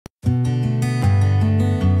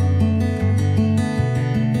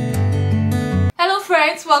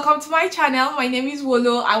friends, welcome to my channel. My name is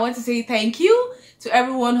Wolo. I want to say thank you to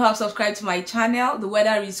everyone who have subscribed to my channel. The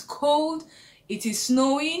weather is cold, it is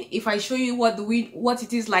snowing. If I show you what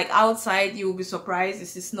it is like outside, you will be surprised.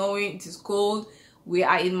 It is snowing, it is cold. We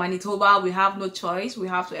are in Manitoba. We have no choice. We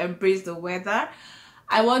have to embrace the weather.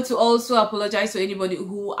 I want to also apologize to anybody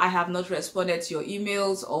who I have not responded to your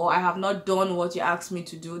emails or I have not done what you asked me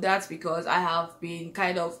to do. That's because I have been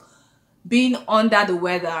kind of being under the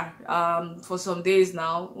weather for some days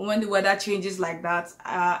now. When the weather changes like that,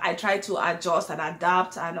 I try to adjust and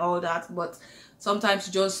adapt and all that, but sometimes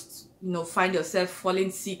you just find yourself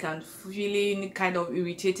falling sick and feeling kind of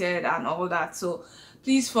irritated and all that. So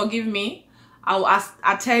please forgive me. I'll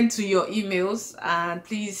attend to your emails and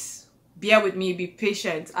please bear with me, be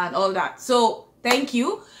patient and all that. So thank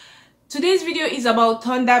you. Today's video is about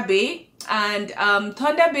Thunderbay, and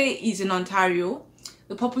Thunderbay is in Ontario.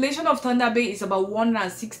 The population of Thunderbay is about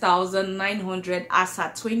 106,900 as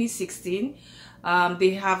at 2016. They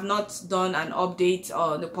have not done an update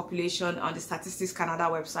on the population on the Statistics Canada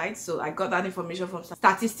website, so I got that information from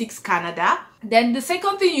Statistics Canada. Then the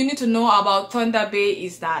second thing you need to know about Thunderbay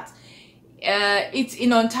is that it's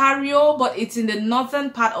in Ontario, but it's in the northern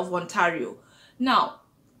part of Ontario. Now,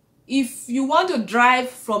 if you want to drive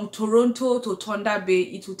from Toronto to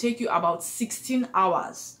Thunderbay, it will take you about 16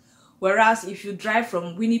 hours. Whereas if you drive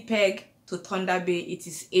from Winnipeg to Thunderbay, it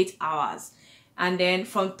is 8 hours. And then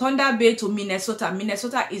from Thunderbay to Minnesota,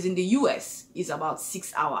 Minnesota is in the US, is about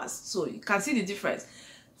 6 hours. So you can see the difference.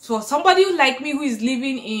 For somebody like me who is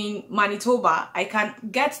living in Manitoba, I can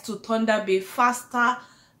get to Thunderbay faster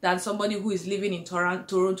than somebody who is living in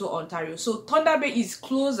Toronto, Ontario. So Thunderbay is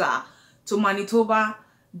closer to Manitoba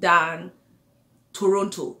than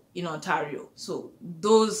Toronto in Ontario. So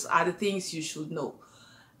those are the things you should know.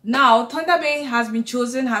 Now, Thunderbay has been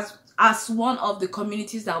chosen as one of the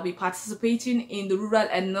communities that will be participating in the Rural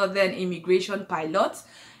and Northern Immigration Pilot.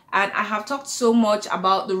 And I have talked so much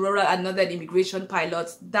about the Rural and Northern Immigration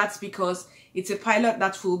Pilot. That's because it's a pilot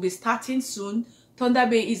that will be starting soon.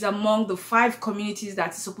 Thunderbay is among the 5 communities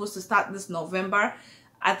that is supposed to start this November.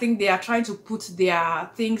 I think they are trying to put their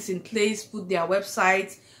things in place, put their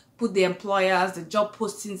websites, put the employers, the job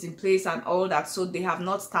postings in place and all that. So they have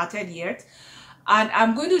not started yet. And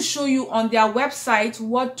I'm going to show you on their website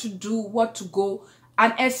what to do, what to go,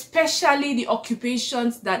 and especially the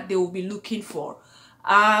occupations that they will be looking for.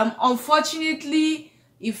 Unfortunately,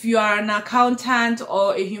 if you are an accountant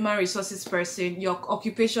or a human resources person, your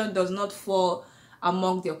occupation does not fall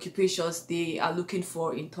among the occupations they are looking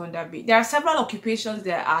for in Thunderbay. There are several occupations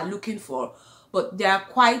they are looking for, but there are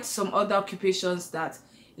quite some other occupations that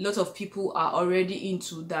a lot of people are already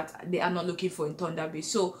into that they are not looking for in Thunderbay.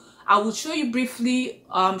 So I will show you briefly,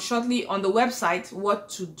 shortly on the website what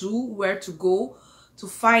to do, where to go to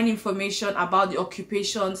find information about the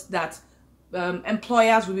occupations that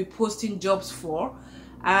employers will be posting jobs for.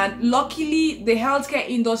 And luckily, the healthcare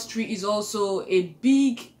industry is also a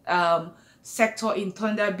big sector in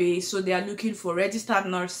Thunderbay. So they are looking for registered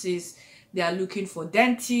nurses, they are looking for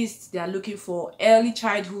dentists, they are looking for early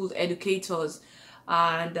childhood educators,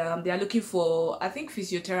 and they are looking for, I think,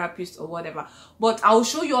 physiotherapists or whatever. But I'll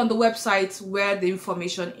show you on the website where the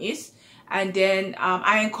information is. And then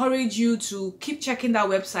I encourage you to keep checking that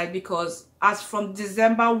website, because as from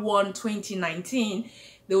December 1, 2019,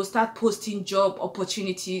 they will start posting job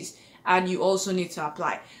opportunities and you also need to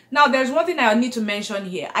apply. Now, there's one thing I need to mention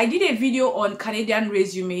here. I did a video on Canadian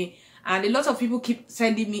resume and a lot of people keep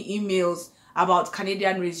sending me emails about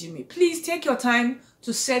Canadian resume. Please take your time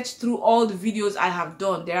to search through all the videos I have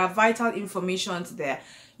done. There are vital information there.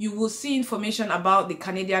 You will see information about the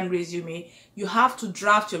Canadian resume. You have to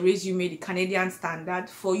draft your resume, the Canadian standard,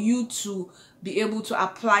 for you to be able to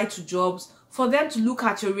apply to jobs, for them to look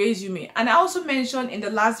at your resume. And I also mentioned in the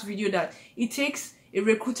last video that it takes a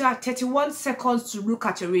recruiter 31 seconds to look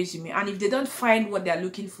at your resume, and if they don't find what they're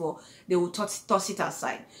looking for, they will toss it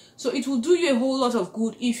aside. So it will do you a whole lot of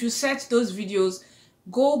good if you search those videos,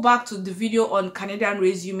 go back to the video on Canadian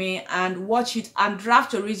resume and watch it and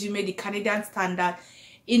draft your resume, the Canadian standard,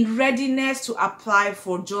 in readiness to apply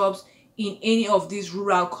for jobs in any of these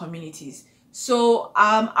rural communities. So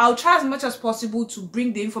I'll try as much as possible to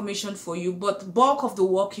bring the information for you, but the bulk of the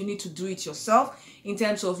work you need to do it yourself, in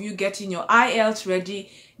terms of you getting your IELTS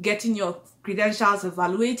ready, getting your credentials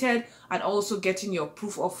evaluated, and also getting your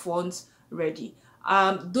proof of funds ready.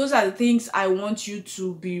 Those are the things I want you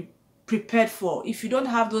to be prepared for. If you don't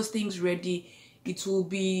have those things ready, it will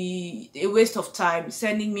be a waste of time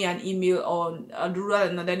sending me an email on a Rural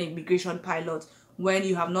and Northern Immigration Pilot when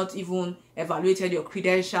you have not even evaluated your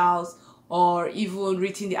credentials or even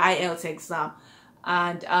written the IELTS exam.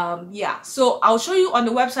 And yeah, so I'll show you on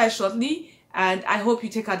the website shortly, and I hope you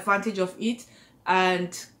take advantage of it.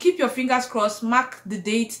 And keep your fingers crossed. Mark the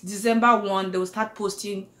date, December 1, they will start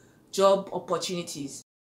posting job opportunities.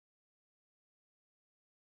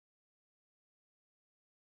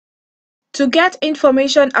 To get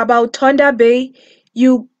information about Thunderbay,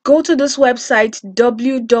 you go to this website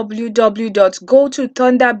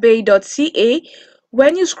www.gotothunderbay.ca.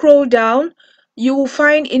 When you scroll down, you will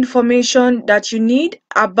find information that you need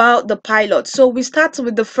about the pilot. So we start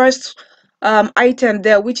with the first item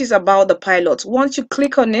there, which is about the pilot. Once you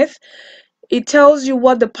click on it, it tells you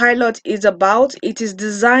what the pilot is about. It is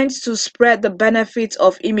designed to spread the benefits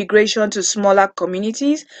of immigration to smaller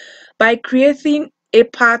communities by creating a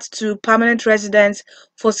path to permanent residence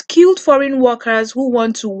for skilled foreign workers who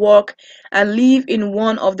want to work and live in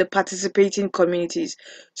one of the participating communities.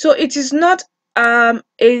 So it is not a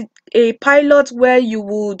pilot where you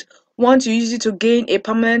would want to use it to gain a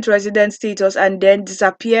permanent resident status and then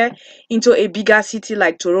disappear into a bigger city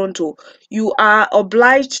like Toronto. You are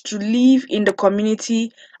obliged to live in the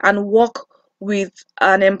community and work with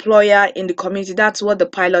an employer in the community. That's what the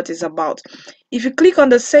pilot is about. If you click on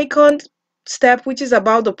the second step, which is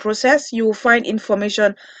about the process, you will find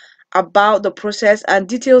information about the process and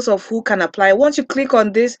details of who can apply. Once you click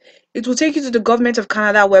on this, it will take you to the Government of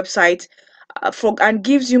Canada website and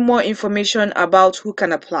gives you more information about who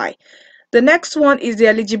can apply. The next one is the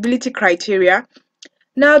eligibility criteria.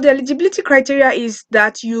 Now, the eligibility criteria is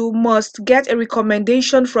that you must get a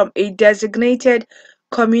recommendation from a designated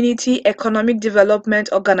community economic development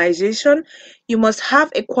organization. You must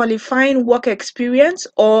have a qualifying work experience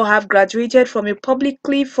or have graduated from a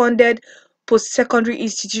publicly funded post-secondary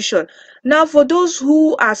institution. Now, for those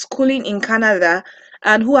who are schooling in Canada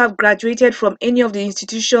and who have graduated from any of the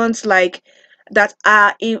institutions like that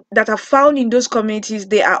are found in those communities,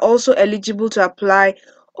 they are also eligible to apply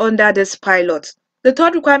under this pilot. The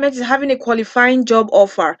third requirement is having a qualifying job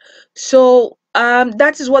offer. So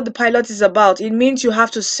that is what the pilot is about. It means you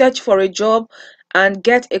have to search for a job and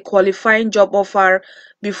get a qualifying job offer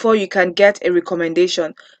before you can get a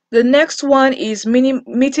recommendation. The next one is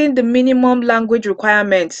meeting the minimum language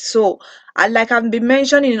requirements. So like I've been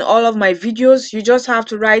mentioning in all of my videos, you just have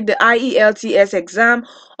to write the IELTS exam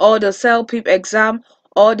or the CELPIP exam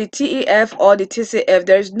or the TEF or the TCF.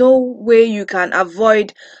 There is no way you can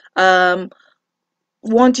avoid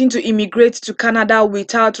wanting to immigrate to Canada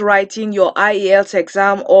without writing your IELTS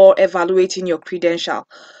exam or evaluating your credential.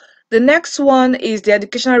 The next one is the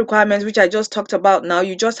educational requirements, which I just talked about now.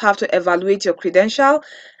 You just have to evaluate your credential.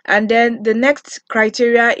 And then the next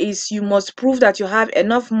criteria is you must prove that you have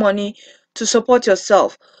enough money to support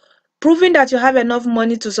yourself. Proving that you have enough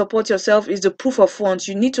money to support yourself is the proof of funds.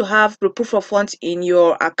 You need to have the proof of funds in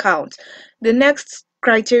your account. The next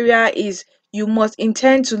criteria is you must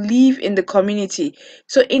intend to live in the community.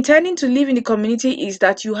 So intending to live in the community is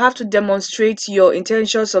that you have to demonstrate your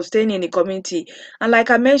intentions of staying in the community. And like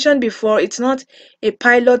I mentioned before, it's not a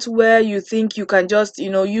pilot where you think you can just,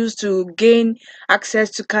 use to gain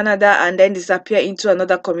access to Canada and then disappear into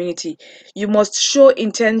another community. You must show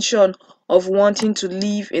intention of wanting to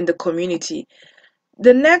live in the community.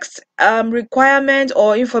 The next requirement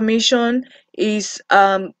or information is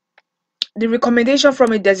the recommendation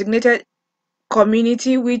from a designated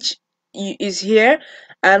community, which is here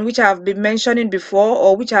and which I've been mentioning before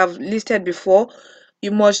or which I've listed before.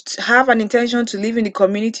 You must have an intention to live in the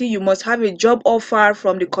community. You must have a job offer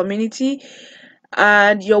from the community,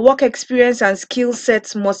 and your work experience and skill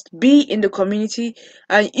sets must be in the community.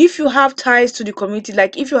 And if you have ties to the community,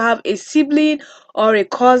 like if you have a sibling or a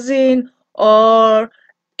cousin or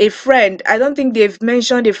a friend, I don't think they've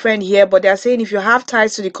mentioned a friend here, but they're saying if you have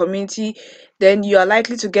ties to the community, then you are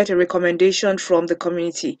likely to get a recommendation from the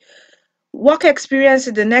community. Work experience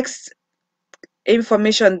is the next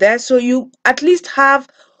information there. So you at least have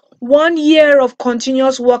 1 year of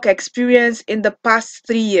continuous work experience in the past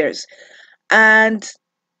 3 years. And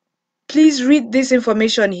please read this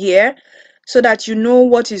information here so that you know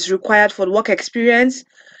what is required for work experience.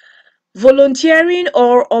 Volunteering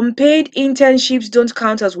or unpaid internships don't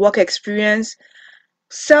count as work experience.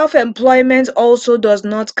 Self-employment also does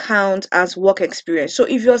not count as work experience. So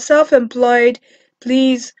if you're self-employed,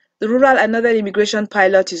 please, the Rural and Northern Immigration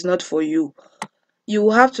Pilot is not for you. You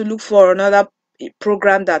will have to look for another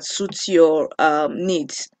program that suits your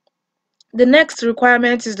needs. The next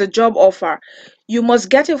requirement is the job offer. You must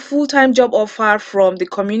get a full-time job offer from the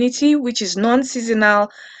community, which is non-seasonal.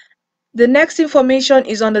 The next information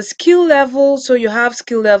is on the skill level. So you have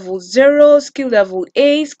skill level 0, skill level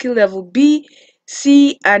A, skill level B,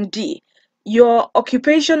 C, and D. Your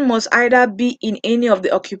occupation must either be in any of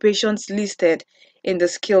the occupations listed in the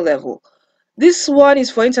skill level. This one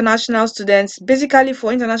is for international students, basically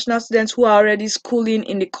for international students who are already schooling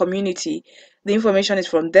in the community. The information is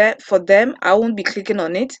from there for them. I won't be clicking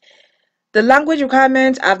on it. The language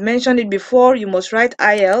requirement, I've mentioned it before, you must write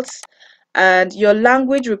IELTS, and your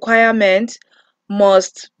language requirement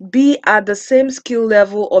must be at the same skill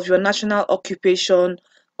level of your national occupation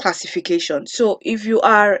classification. So if you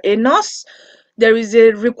are a nurse, there is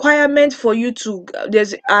a requirement for you to,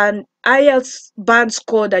 there's an IELTS band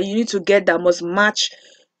score that you need to get that must match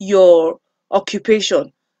your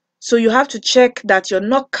occupation. So you have to check that your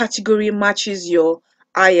NOC category matches your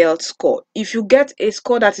IELTS score. If you get a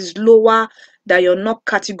score that is lower than your NOC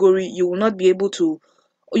category, you will not be able to,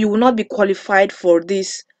 you will not be qualified for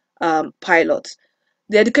this pilot.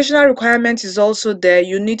 The educational requirement is also there.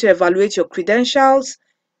 You need to evaluate your credentials.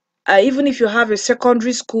 Even if you have a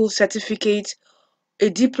secondary school certificate, a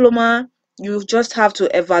diploma, you just have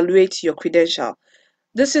to evaluate your credential.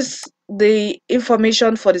 This is the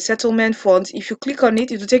information for the settlement funds. If you click on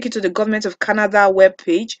it, it will take you to the Government of Canada web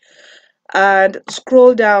page, and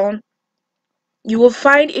scroll down, you will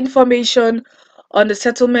find information on the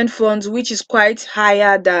settlement funds, which is quite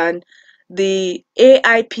higher than the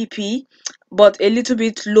AIPP, but a little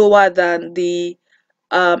bit lower than the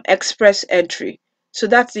express entry. So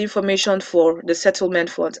that's the information for the settlement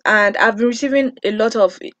funds. And I've been receiving a lot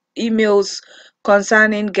of emails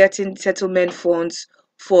concerning getting settlement funds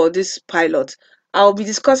for this pilot. I'll be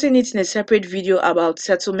discussing it in a separate video about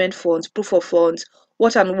settlement funds, proof of funds,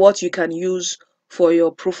 what and what you can use for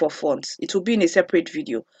your proof of funds. It will be in a separate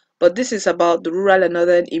video, but this is about the rural and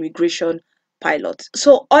northern immigration pilot.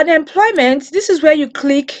 So unemployment, this is where you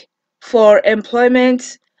click for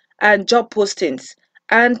employment and job postings.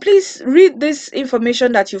 And please read this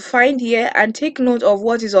information that you find here and take note of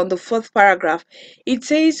what is on the fourth paragraph. It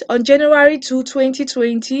says on January 2,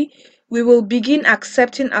 2020, we will begin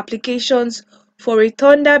accepting applications for a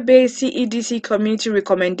Thunderbay CEDC community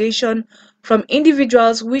recommendation from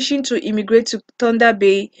individuals wishing to immigrate to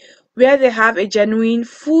Thunderbay where they have a genuine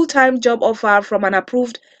full-time job offer from an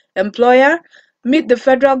approved employer, meet the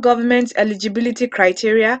federal government's eligibility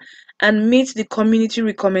criteria, and meet the community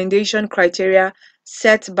recommendation criteria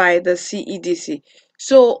set by the CEDC.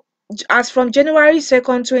 So as from January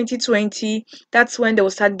 2nd, 2020, that's when they will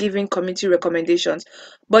start giving community recommendations.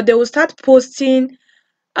 But they will start posting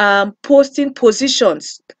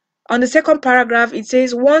positions. On the second paragraph, it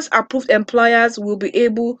says once approved, employers will be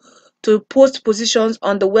able to post positions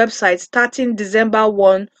on the website starting December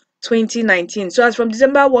 1, 2019. So as from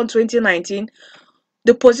December 1, 2019,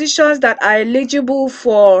 the positions that are eligible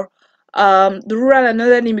for the rural and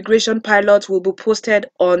northern immigration pilot will be posted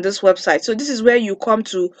on this website. So this is where you come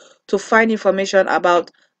to find information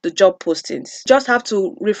about the job postings. Just have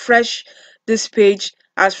to refresh this page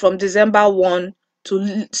as from December 1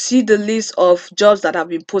 to see the list of jobs that have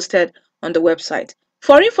been posted on the website.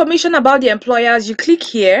 For information about the employers, you click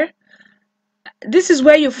here. This is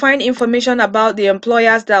where you find information about the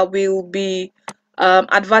employers that will be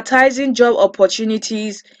advertising job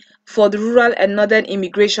opportunities for the rural and northern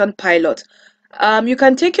immigration pilot. You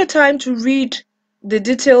can take your time to read the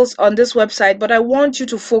details on this website, but I want you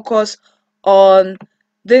to focus on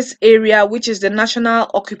this area, which is the National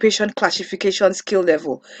Occupation Classification Skill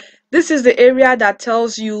Level. This is the area that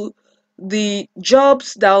tells you the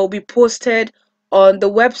jobs that will be posted on the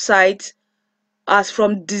website as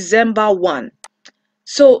from December 1.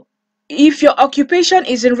 So if your occupation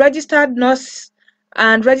is in registered nurse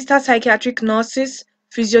and registered psychiatric nurses,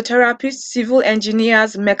 physiotherapists, civil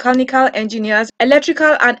engineers, mechanical engineers,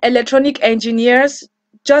 electrical and electronic engineers,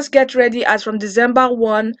 just get ready as from December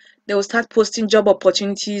 1, they will start posting job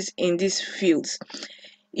opportunities in these fields.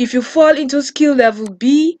 If you fall into skill level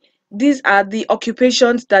B, these are the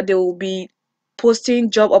occupations that they will be posting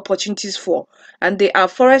job opportunities for, and they are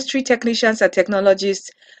forestry technicians and technologists,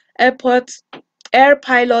 airports, air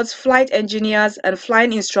pilots, flight engineers and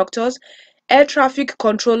flying instructors, air traffic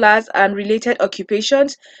controllers and related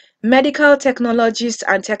occupations, medical technologists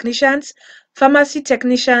and technicians, pharmacy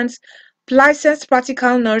technicians, licensed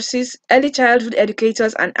practical nurses, early childhood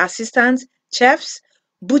educators and assistants, chefs,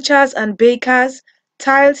 butchers and bakers,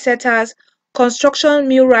 tile setters, construction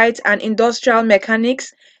millwrights and industrial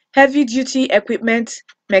mechanics, heavy-duty equipment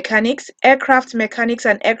mechanics, aircraft mechanics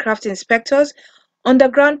and aircraft inspectors,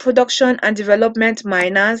 underground production and development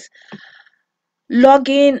miners,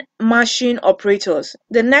 logging machine operators.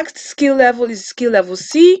 The next skill level is skill level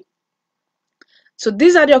C. So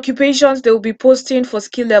these are the occupations they will be posting for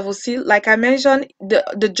skill level C. Like I mentioned,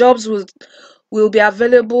 the jobs will be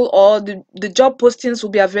available, or the job postings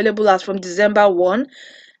will be available as from December 1.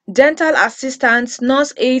 dental assistants,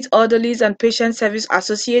 nurse aides, orderlies and patient service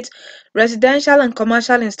associates, residential and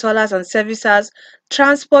commercial installers and servicers,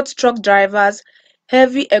 transport truck drivers,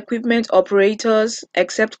 heavy equipment operators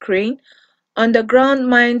except crane, underground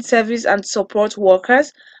mine service and support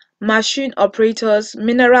workers, machine operators,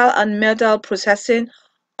 mineral and metal processing,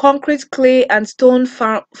 concrete, clay and stone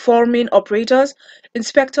forming operators,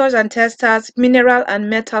 inspectors and testers, mineral and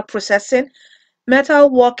metal processing, metal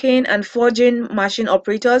working and forging machine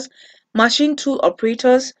operators, machine tool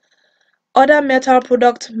operators, other metal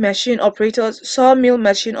product machine operators, sawmill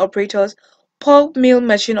machine operators, pulp mill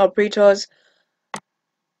machine operators,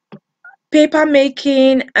 paper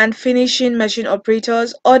making and finishing machine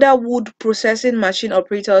operators, other wood processing machine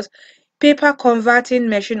operators, paper converting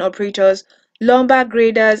machine operators, lumber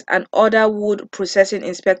graders, and other wood processing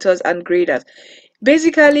inspectors and graders.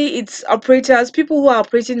 Basically, it's operators, people who are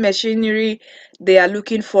operating machinery, they are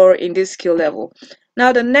looking for in this skill level.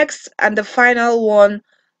 Now, the next and the final one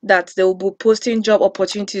that they will be posting job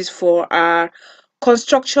opportunities for are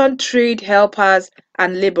construction trade helpers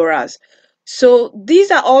and laborers. So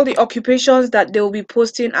these are all the occupations that they will be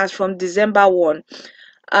posting as from December 1.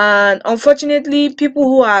 And unfortunately, people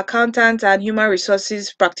who are accountants and human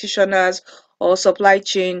resources practitioners or supply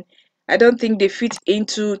chain, I don't think they fit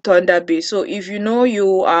into Thunderbay. So if you know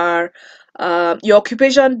you are, your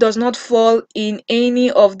occupation does not fall in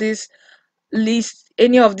any of these lists,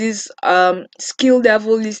 any of these skill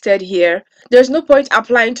level listed here, there's no point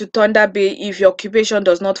applying to Thunderbay if your occupation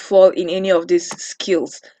does not fall in any of these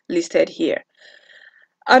skills listed here.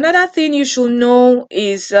 Another thing you should know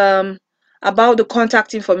is about the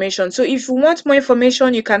contact information. So if you want more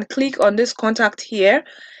information, you can click on this contact here,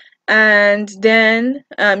 and then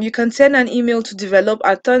you can send an email to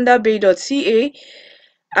develop@thunderbay.ca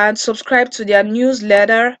and subscribe to their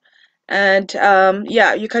newsletter. And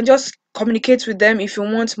yeah, you can just communicate with them if you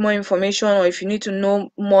want more information, or if you need to know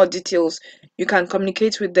more details, you can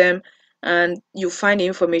communicate with them and you find the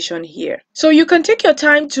information here. So you can take your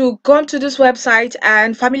time to come to this website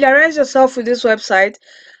and familiarize yourself with this website.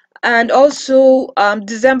 And also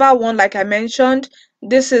December 1, like I mentioned,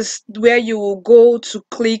 this is where you will go to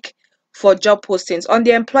click for job postings. On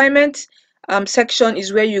the employment section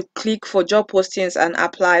is where you click for job postings and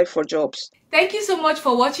apply for jobs. Thank you so much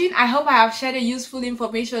for watching. I hope I have shared a useful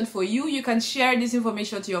information for you. You can share this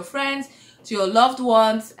information to your friends, to your loved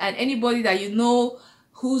ones, and anybody that you know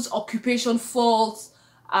whose occupation falls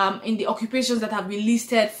in the occupations that have been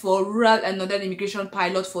listed for rural and northern immigration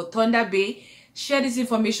pilot for Thunderbay. Share this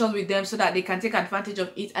information with them so that they can take advantage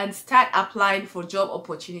of it and start applying for job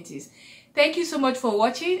opportunities. Thank you so much for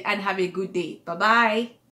watching and have a good day.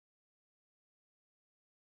 Bye-bye.